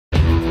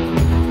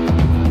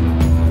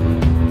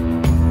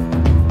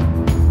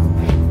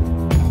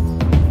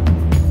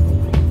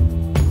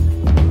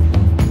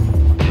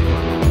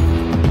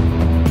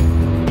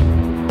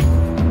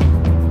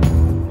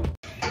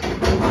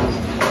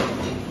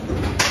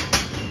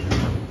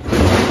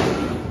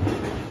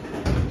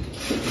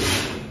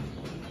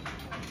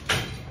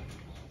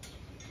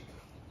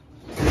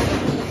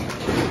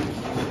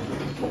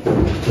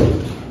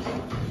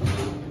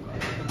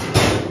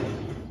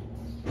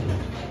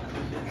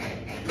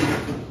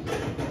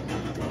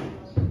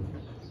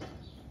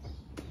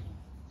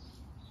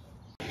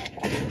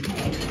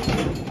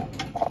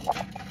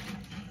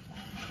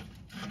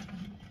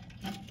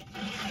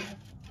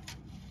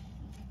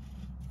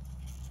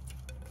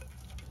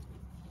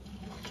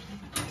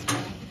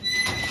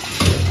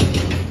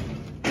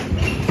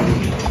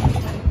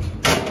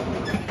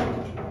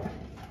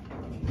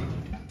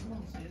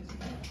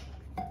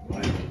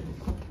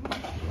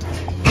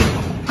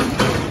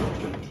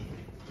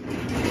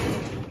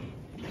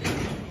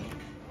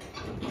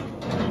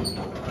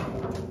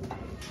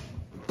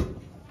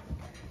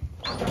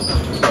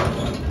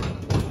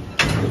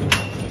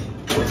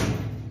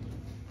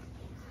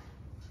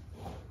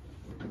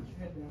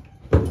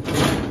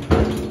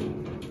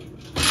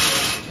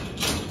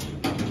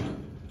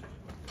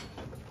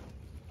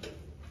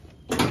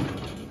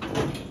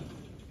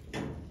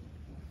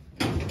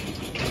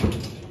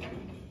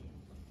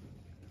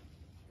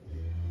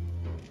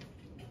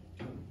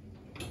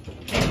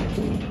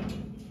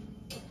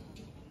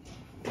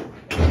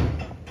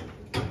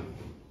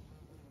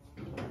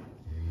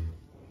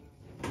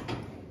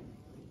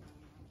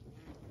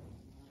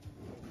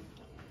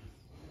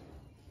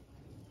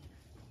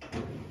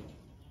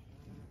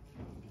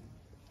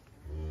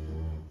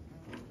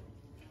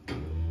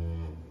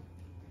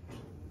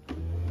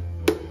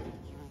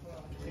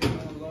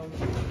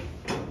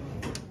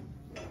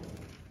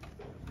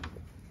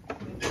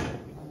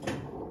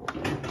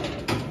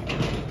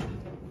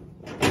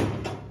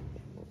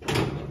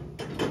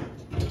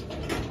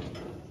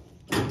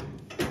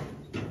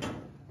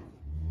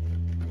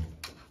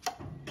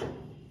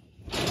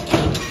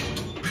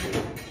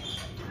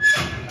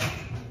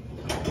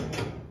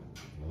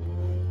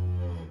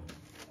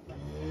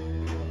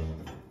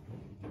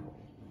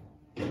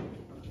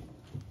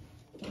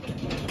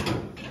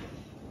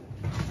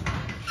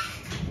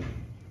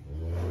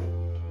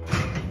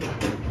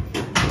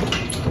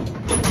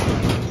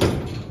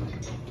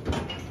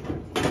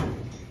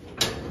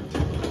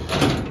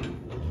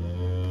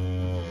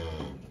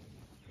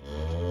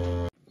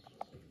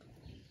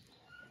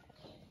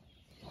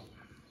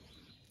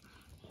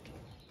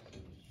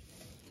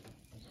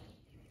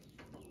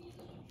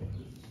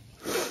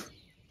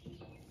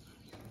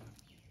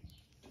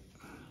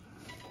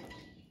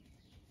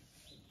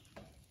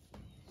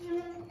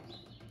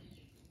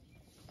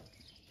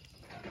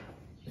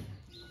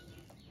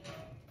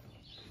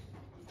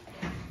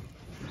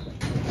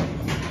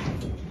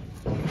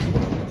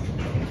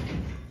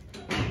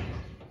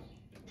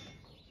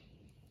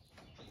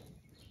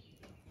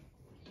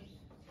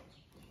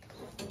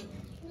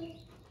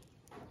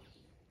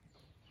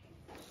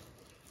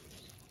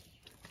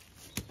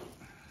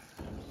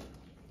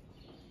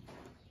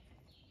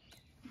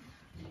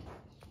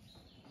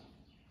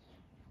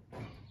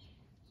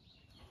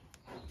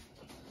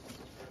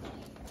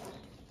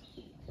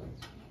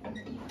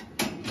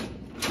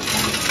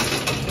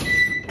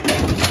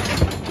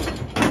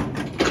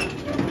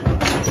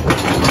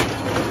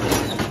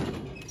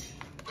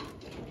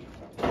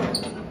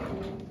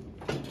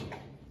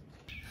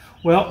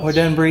Well, we're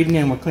done breeding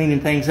and we're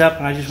cleaning things up,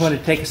 and I just wanted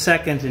to take a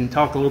second and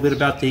talk a little bit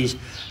about these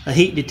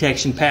heat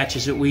detection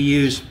patches that we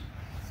use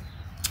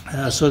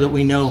so that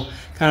we know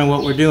kind of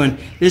what we're doing.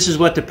 This is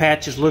what the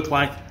patches look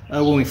like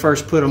when we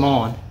first put them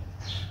on,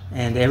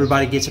 and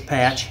everybody gets a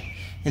patch,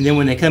 and then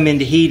when they come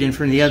into heat and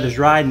from the others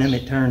riding them,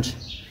 it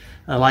turns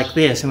like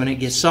this, and when it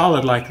gets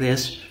solid like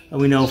this,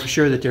 we know for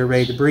sure that they're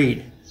ready to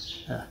breed.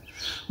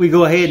 We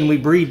go ahead and we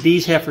breed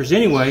these heifers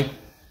anyway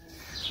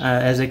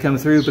as they come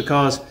through,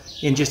 because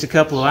in just a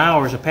couple of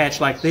hours, a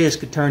patch like this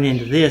could turn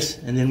into this,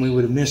 and then we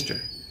would have missed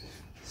her.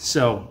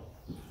 So,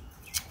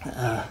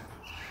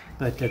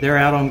 but they're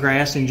out on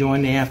grass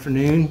enjoying the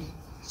afternoon.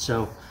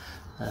 So,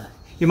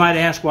 you might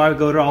ask why we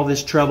go to all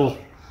this trouble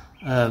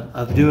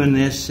of doing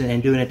this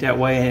and doing it that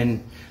way.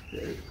 And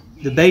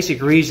the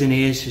basic reason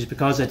is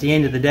because at the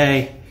end of the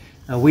day,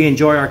 we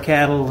enjoy our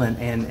cattle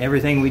and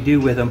everything we do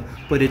with them,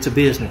 but it's a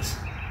business.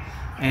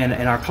 And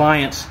our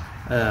clients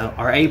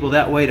are able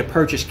that way to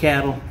purchase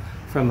cattle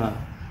from a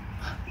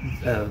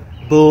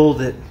bull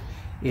that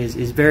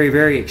is very,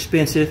 very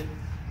expensive,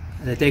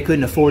 that they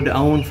couldn't afford to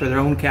own for their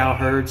own cow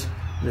herds.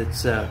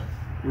 That's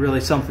really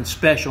something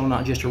special,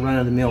 not just a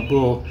run-of-the-mill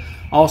bull.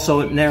 Also,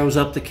 it narrows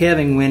up the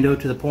calving window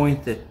to the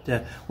point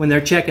that when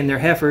they're checking their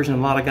heifers, and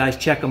a lot of guys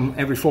check them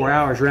every 4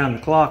 hours around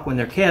the clock when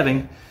they're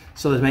calving,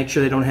 so to make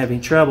sure they don't have any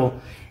trouble,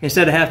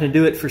 instead of having to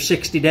do it for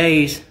 60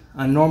 days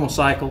on a normal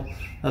cycle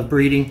of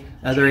breeding,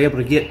 they're able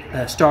to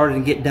get started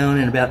and get done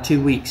in about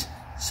 2 weeks.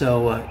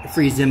 So it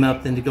frees them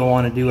up then to go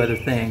on and do other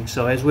things.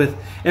 So as with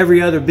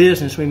every other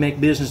business, we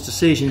make business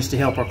decisions to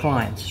help our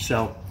clients.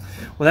 So,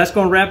 well, that's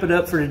going to wrap it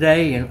up for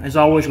today. And as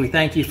always, we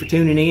thank you for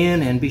tuning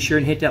in, and be sure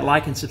and hit that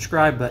like and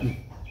subscribe button.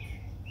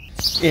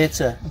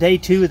 It's day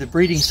 2 of the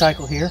breeding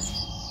cycle here,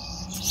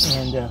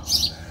 and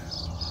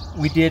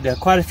we did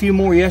quite a few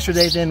more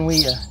yesterday than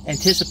we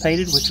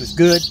anticipated, which was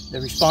good.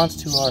 The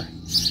response to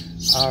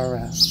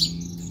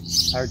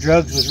our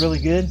drugs was really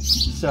good.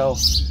 So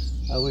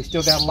we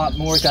still got a lot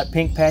more. We got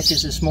pink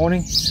patches this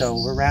morning,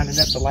 so we're rounding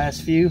up the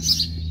last few,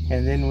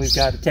 and then we've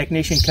got a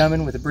technician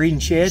coming with a breeding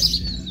shed,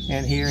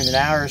 and here in an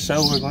hour or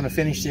so we're going to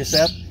finish this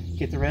up,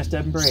 get the rest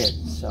of them bred.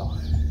 So.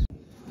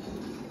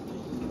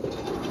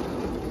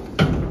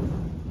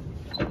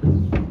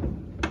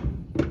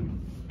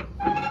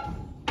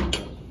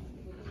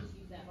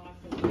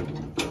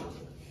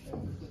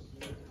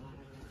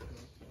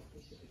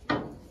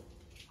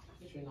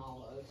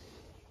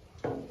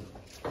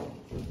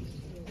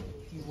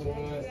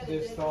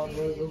 This thought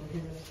was over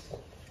here.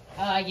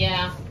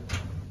 Yeah.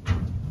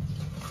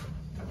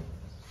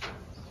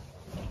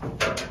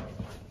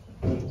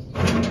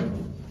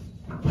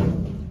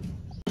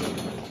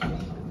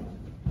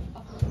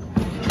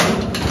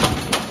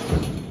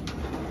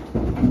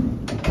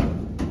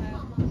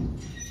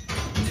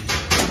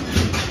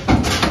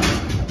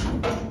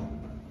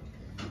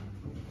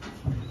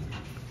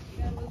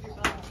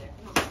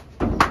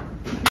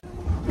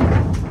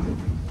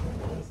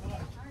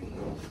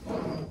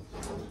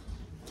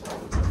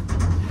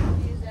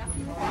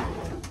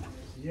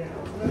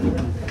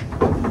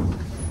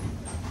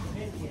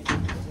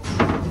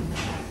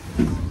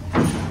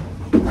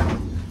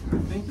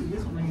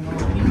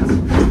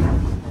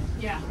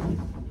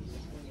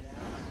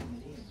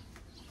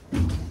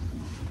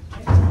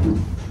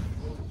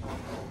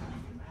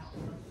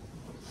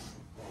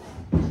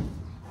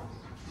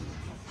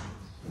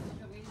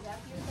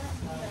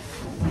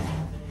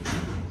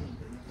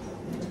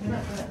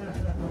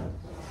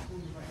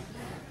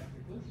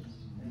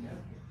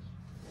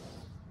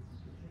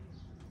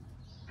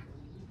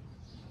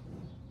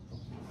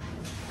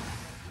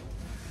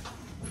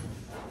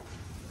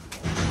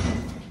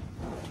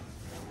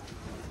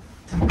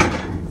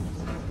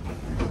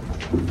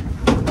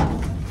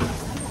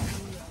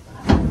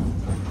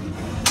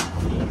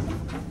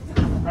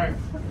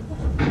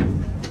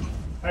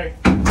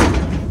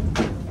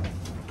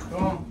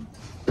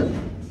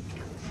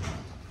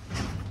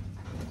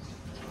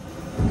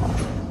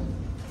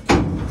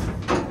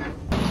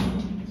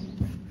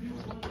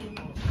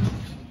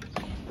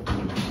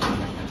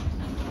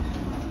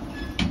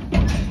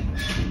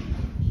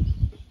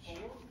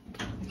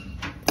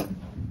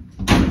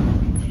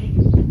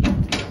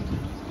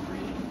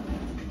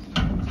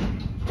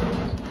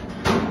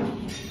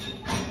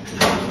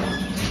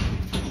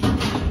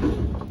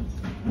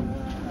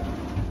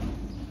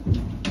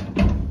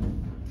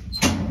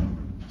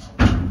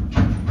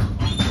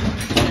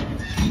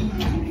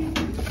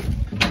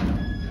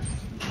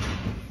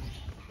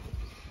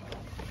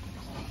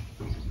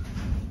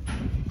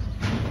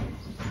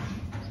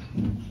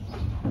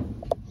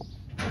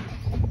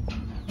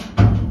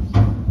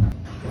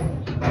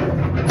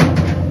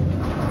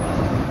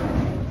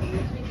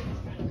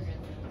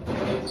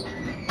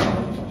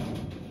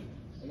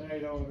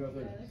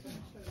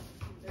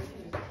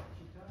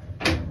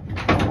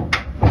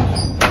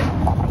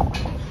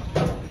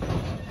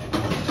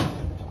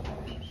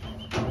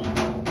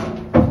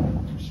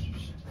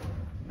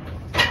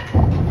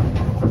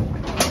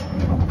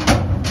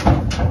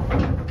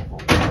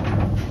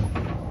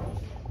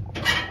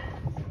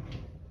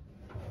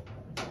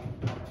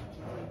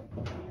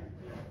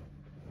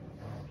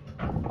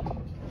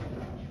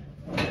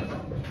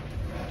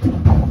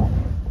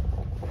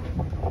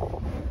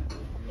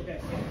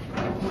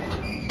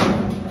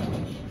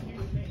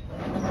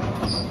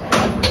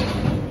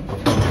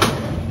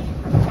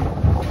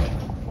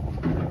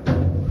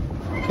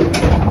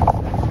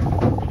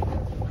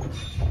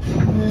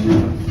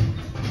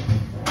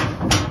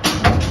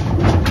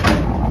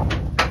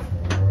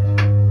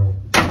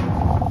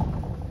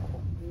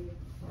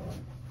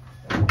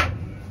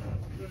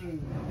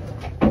 Yeah.